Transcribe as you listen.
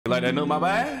Like that, know my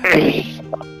bad?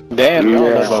 Damn, y'all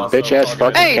live a bitch ass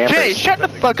fucking Hey, campers. Jay, shut the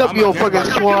fuck up, you fucking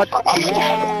swat.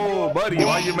 Whoa, buddy,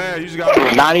 why you mad? You just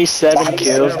got 97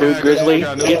 kills, dude, Grizzly.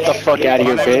 Get the fuck out of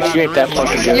here, bitch. You ain't that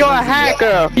fucking good. You're a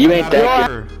hacker. You ain't that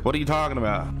good. What are you talking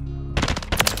about?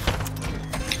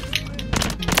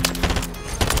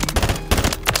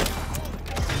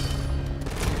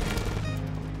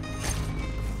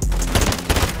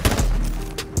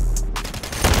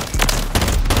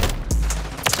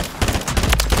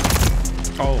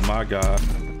 Oh my god.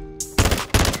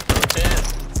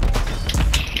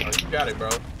 Oh, you got it, bro.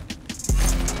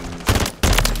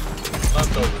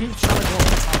 Left over.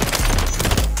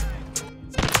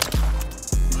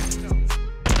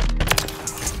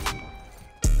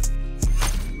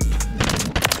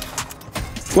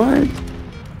 What?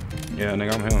 Yeah,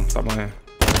 nigga, I'm him. Stop playing.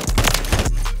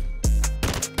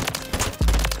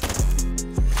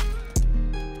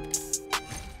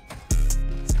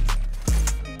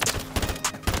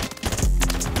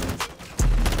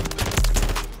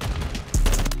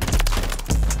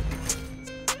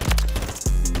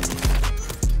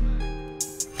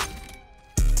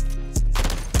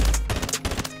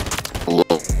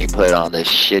 You played on the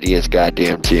shittiest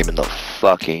goddamn team in the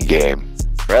fucking game.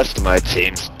 The rest of my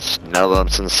teams, none of them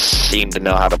seem to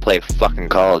know how to play fucking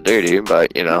Call of Duty,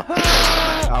 but you know.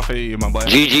 I'll feel you, my boy.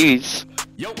 GG's.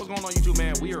 Yo, what's going on YouTube,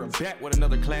 man? We are back with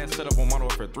another class setup on Modern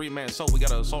Warfare 3, man. So we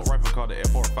got an assault rifle called the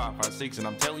FR5.56, and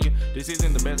I'm telling you, this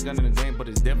isn't the best gun in the game, but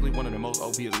it's definitely one of the most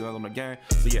OP guns on the game.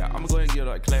 So yeah, I'm gonna go ahead and get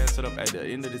a class setup at the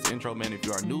end of this intro, man. If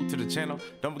you are new to the channel,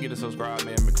 don't forget to subscribe,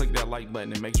 man. Click that like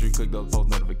button and make sure you click those post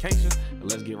notifications. And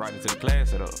let's get right into the class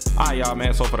setup. Alright, y'all,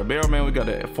 man. So for the barrel, man, we got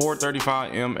the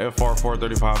 435M FR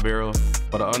 435 barrel.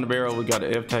 For the underbarrel, we got the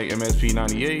F-Tac MSP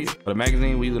 98. For the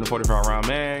magazine, we using the 45 round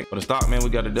mag. For the stock, man, we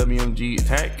got the WMG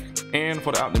attack. And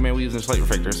for the optic, man, we using the slate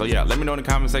reflector. So yeah, let me know in the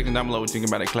comment section down below what you think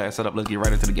about that class setup. Let's get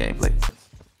right into the gameplay.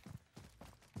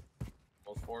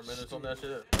 Almost 4 minutes on that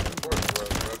shit. Of course, bro.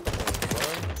 Come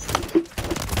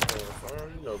on, son.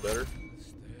 You know better.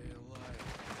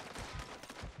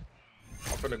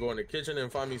 I'm finna go in the kitchen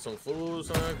and find me some food,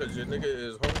 son, cause your nigga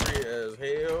is hungry as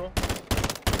hell.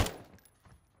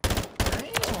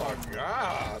 Oh my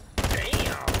god.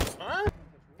 Damn, son.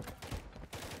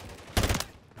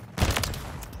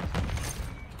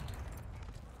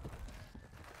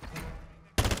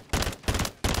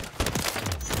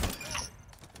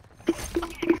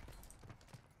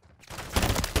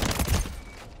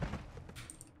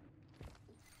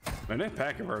 Man, that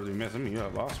packet verbs be messing me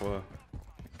up, I swear.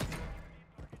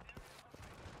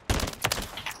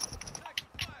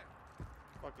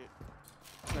 Fuck it.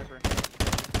 Sniper.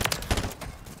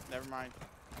 Never mind.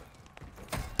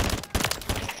 Doing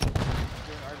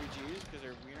RBGs because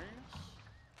they're wieners?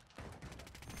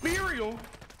 Muriel!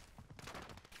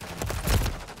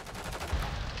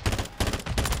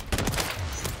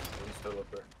 He's still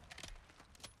up there.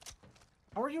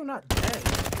 How are you not dead?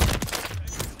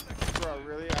 Bro,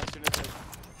 really? As soon as I...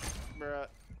 Bruh.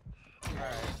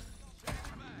 Alright.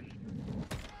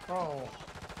 Oh.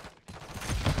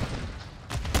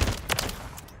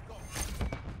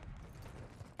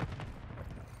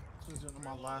 This is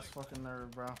my last fucking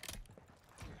nerve, bro.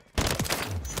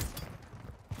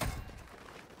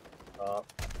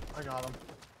 I got him.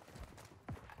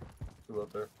 Two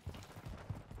up there.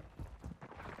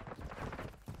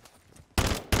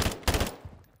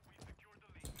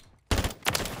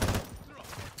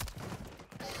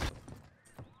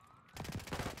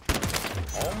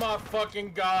 Oh my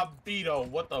fucking god, Beto.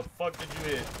 What the fuck did you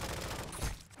hit?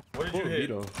 What did you hit?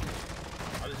 Beto.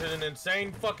 I just hit an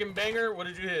insane fucking banger. What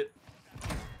did you hit?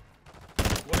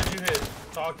 What did you hit?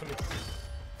 Talk to me.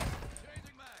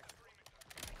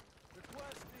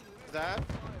 That?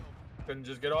 Couldn't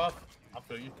just get off? I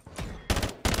feel you.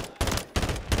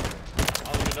 I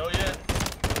don't even know yet.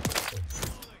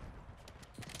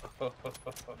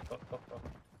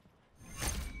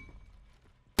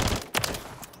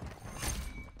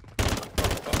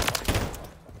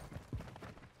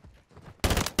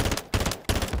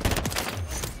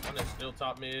 One is still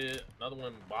top mid, another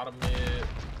one bottom mid.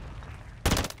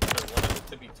 There's one at the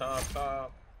tippy top.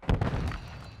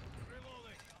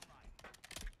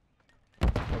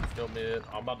 One still mid.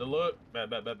 I'm about to look. Bad.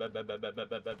 Top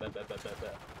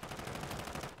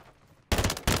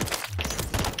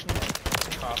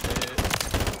mid.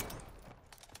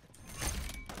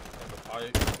 And the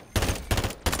pipe.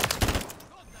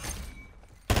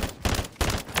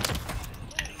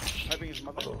 Typing his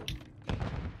mother.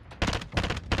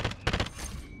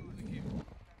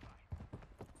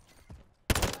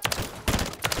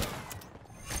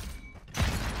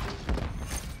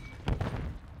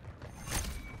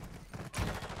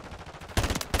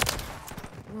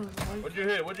 What'd you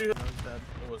hit? What'd you hit? I was dead.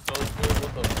 It was so good.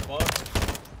 What the fuck?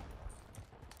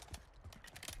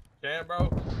 Can't, bro.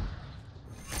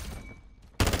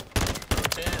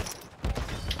 Can't.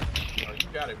 Oh, you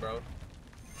got it, bro.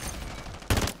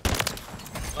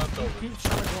 Keep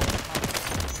trying to go.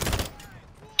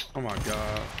 Oh my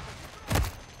god.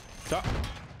 Stop.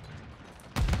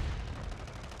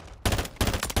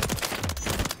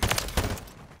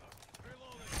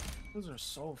 Those are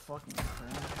so fucking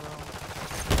cramped, bro.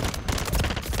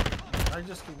 I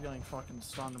just keep getting fucking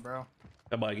stunned, bro.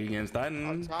 That bike against Titan.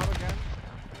 On top again.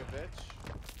 Like a bitch.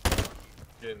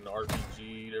 Getting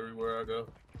RPG'd everywhere I go.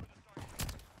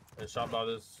 And shot by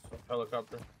this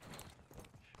helicopter.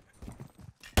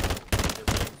 It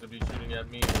seems to be shooting at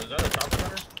me. Is that a chopper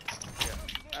gunner?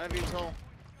 Yeah. Enemy hole.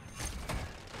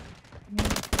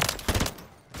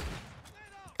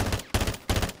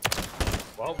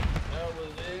 Well, that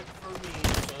was it for me,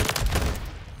 son.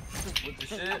 With the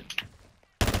shit.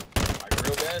 Like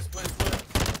real bad split split.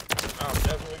 I'm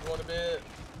definitely going to bed.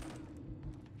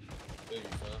 Thank you,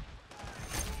 son.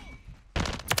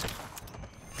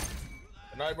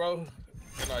 Good night, bro.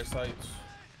 Good night, sights.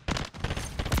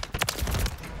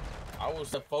 I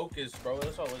was the focus, bro.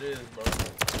 That's all it is, bro.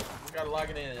 We gotta lock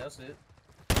it in. That's it.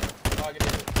 Lock it in.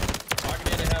 Lock it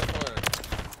in and have fun.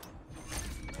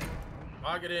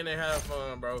 Lock it in and have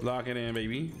fun, bro. Lock it in,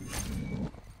 baby.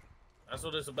 That's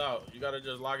what it's about. You gotta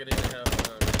just lock it in and have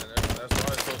fun, man. That's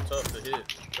why it's so tough to hit.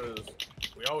 Because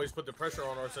we always put the pressure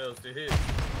on ourselves to hit.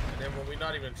 And then when we're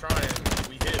not even trying,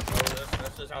 we hit, bro.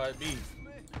 That's just how it be.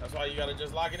 That's why you gotta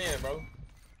just lock it in, bro.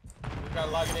 You gotta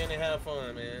lock it in and have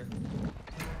fun, man.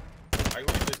 Like,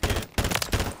 look at this kid.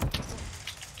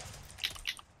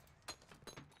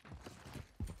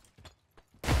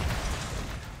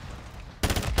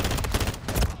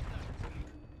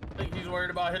 Think he's worried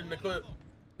about hitting the clip?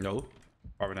 No,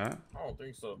 probably not. I don't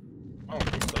think so. I don't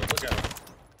think so. Look at him.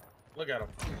 Look at him.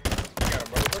 Look at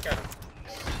him, bro. Look at him.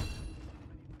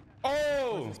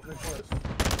 Oh! He's going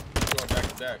back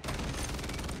to back.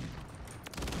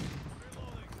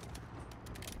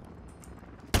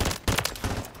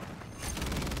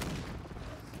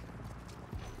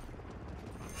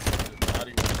 He's not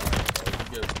even trying, bro. He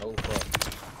gives no fuck.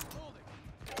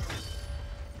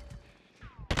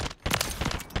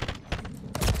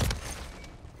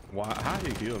 Why? How did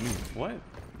he kill me? What?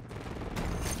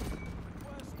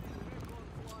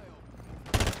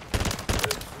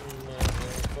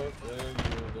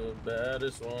 You're the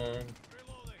baddest one.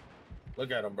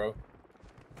 Look at him, bro.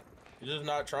 He's just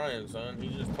not trying, son.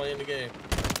 He's just playing the game.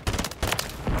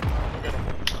 Look at him.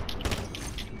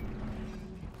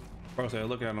 Bro said,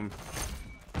 look at him.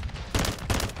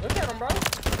 Look at him, bro.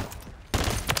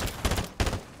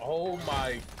 Oh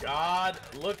my God.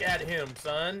 Look at him,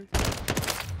 son.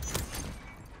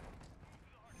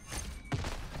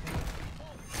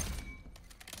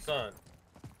 Son.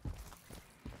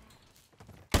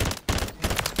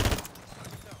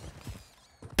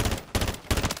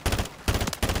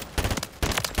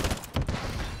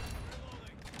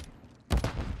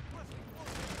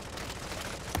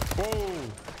 Whoa!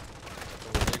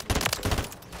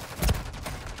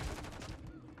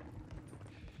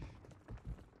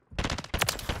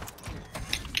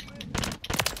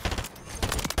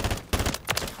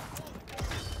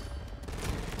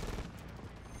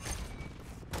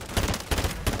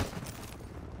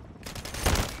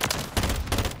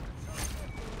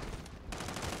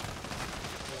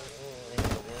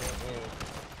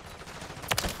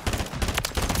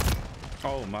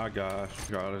 Oh my gosh,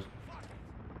 got it.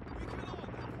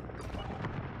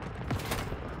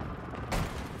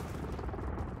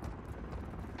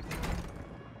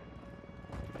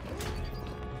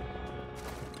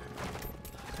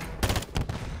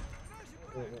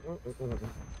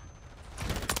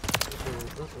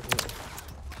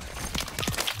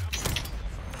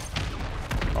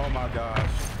 Oh my gosh.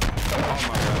 Oh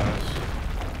my gosh.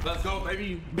 Let's go,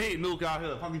 baby. Big nuke out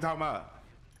here. What you talking about?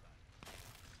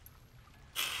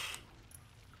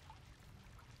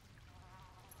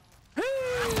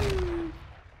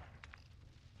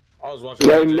 I was watching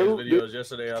one of his videos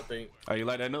yesterday, I think. Oh, you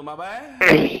like that nuke, my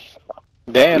bad?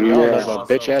 Damn, y'all Yeah. have a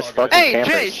bitch ass fucking Hey,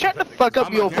 camper. Jay, shut the fuck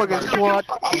up, you fucking squad.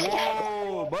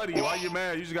 Whoa, buddy, why you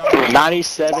mad? You just got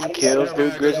 97 kills,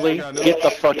 dude, Grizzly. Get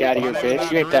the fuck out of here,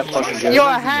 bitch. You ain't that fucking good. You're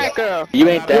a hacker. You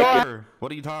ain't that good.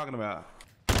 What are you talking about?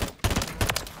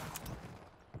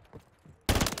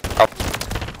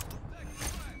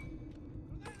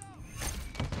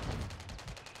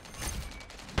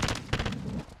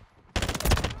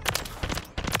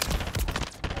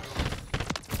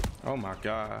 Oh my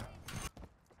god.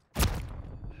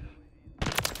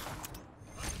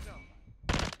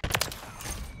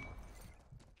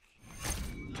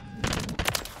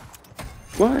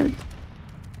 What?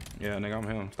 Yeah, nigga, I'm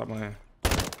him. Stop playing.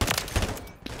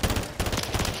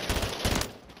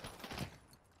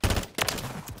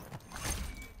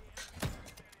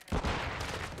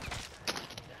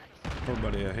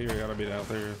 Everybody out here gotta be out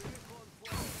there.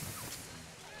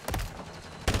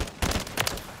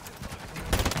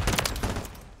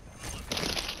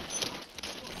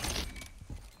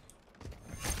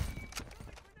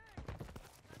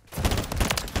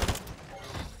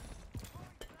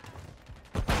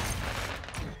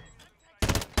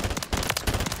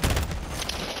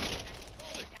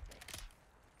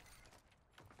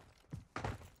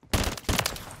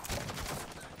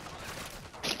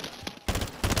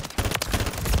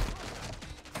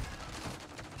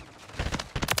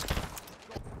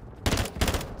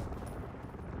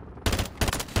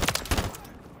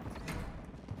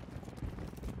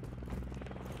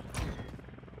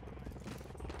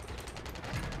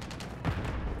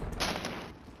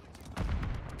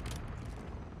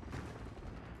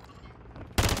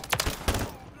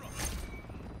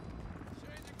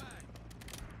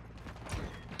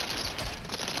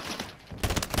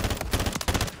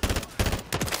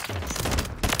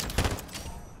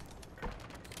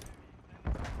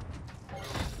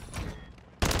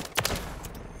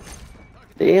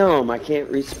 Damn, I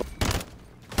can't respawn.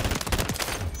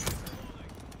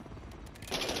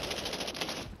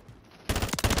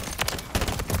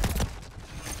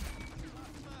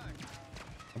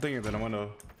 I think it's in the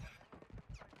window.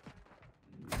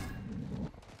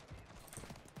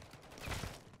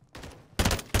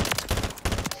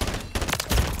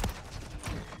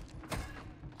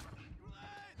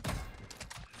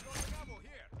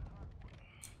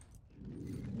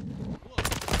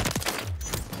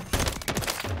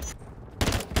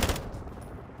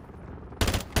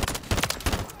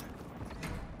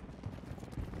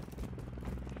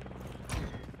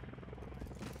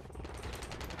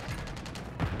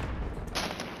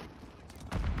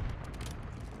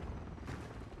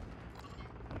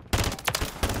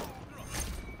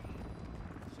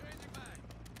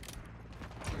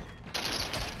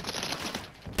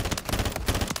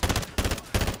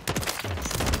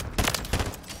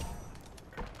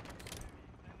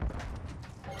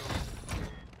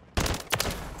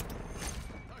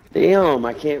 Damn,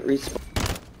 I can't respawn.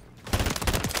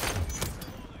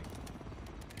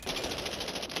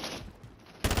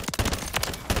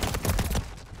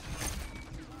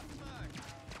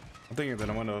 I think it's in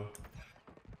the window.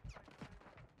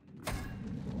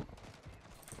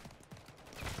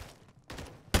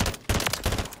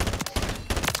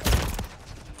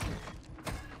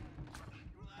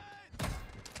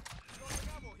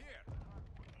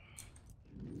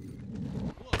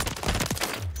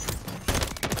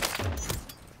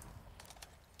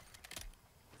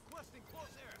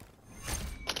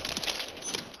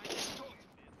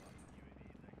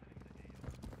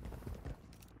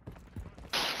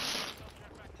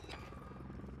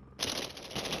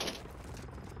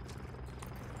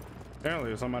 Apparently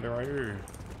there's somebody right here.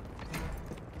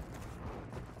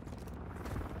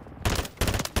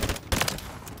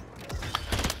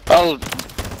 Oh,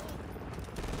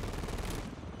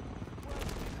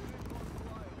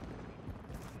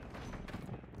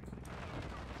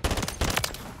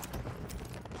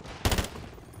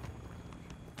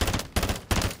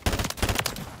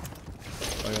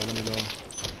 Oh yeah, let me go.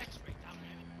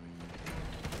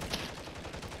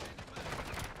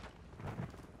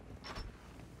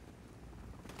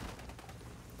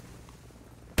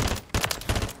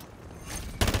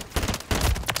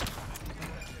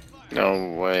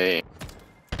 no way.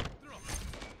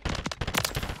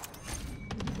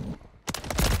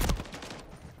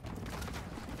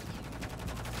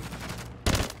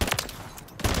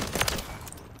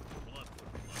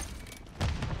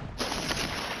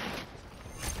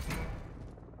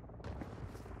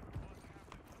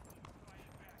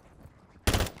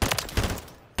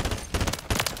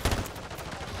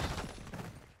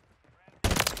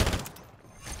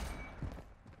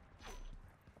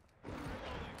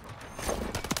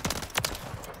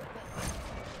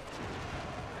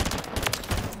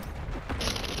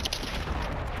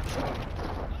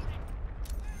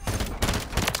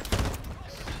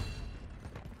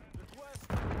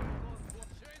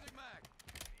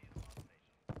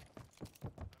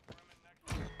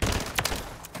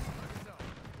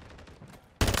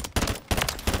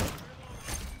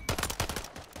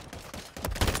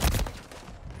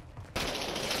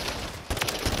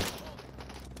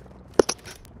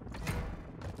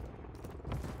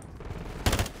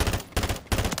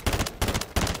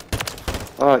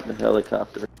 Oh, the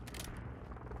helicopter.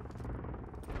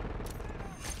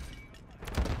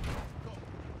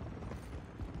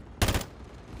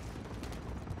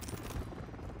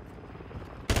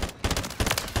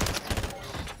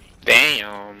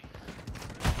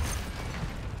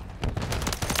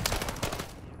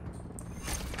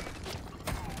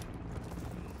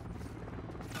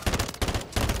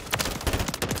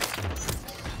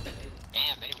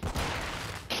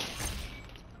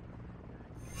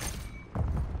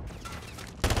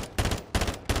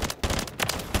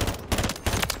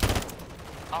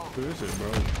 Dude, this shit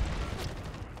broke.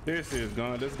 This is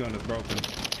gun. This gun is broken.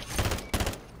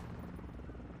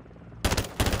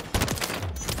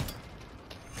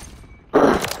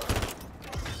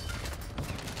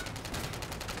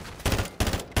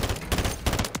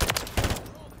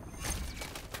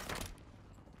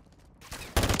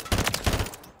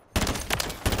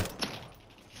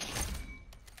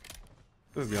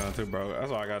 This gun too, bro. That's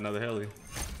why I got another heli.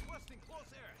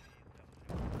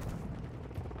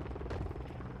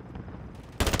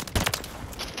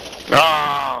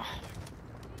 Ah!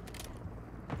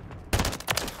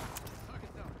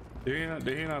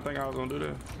 Did he not think I was gonna do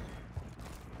that?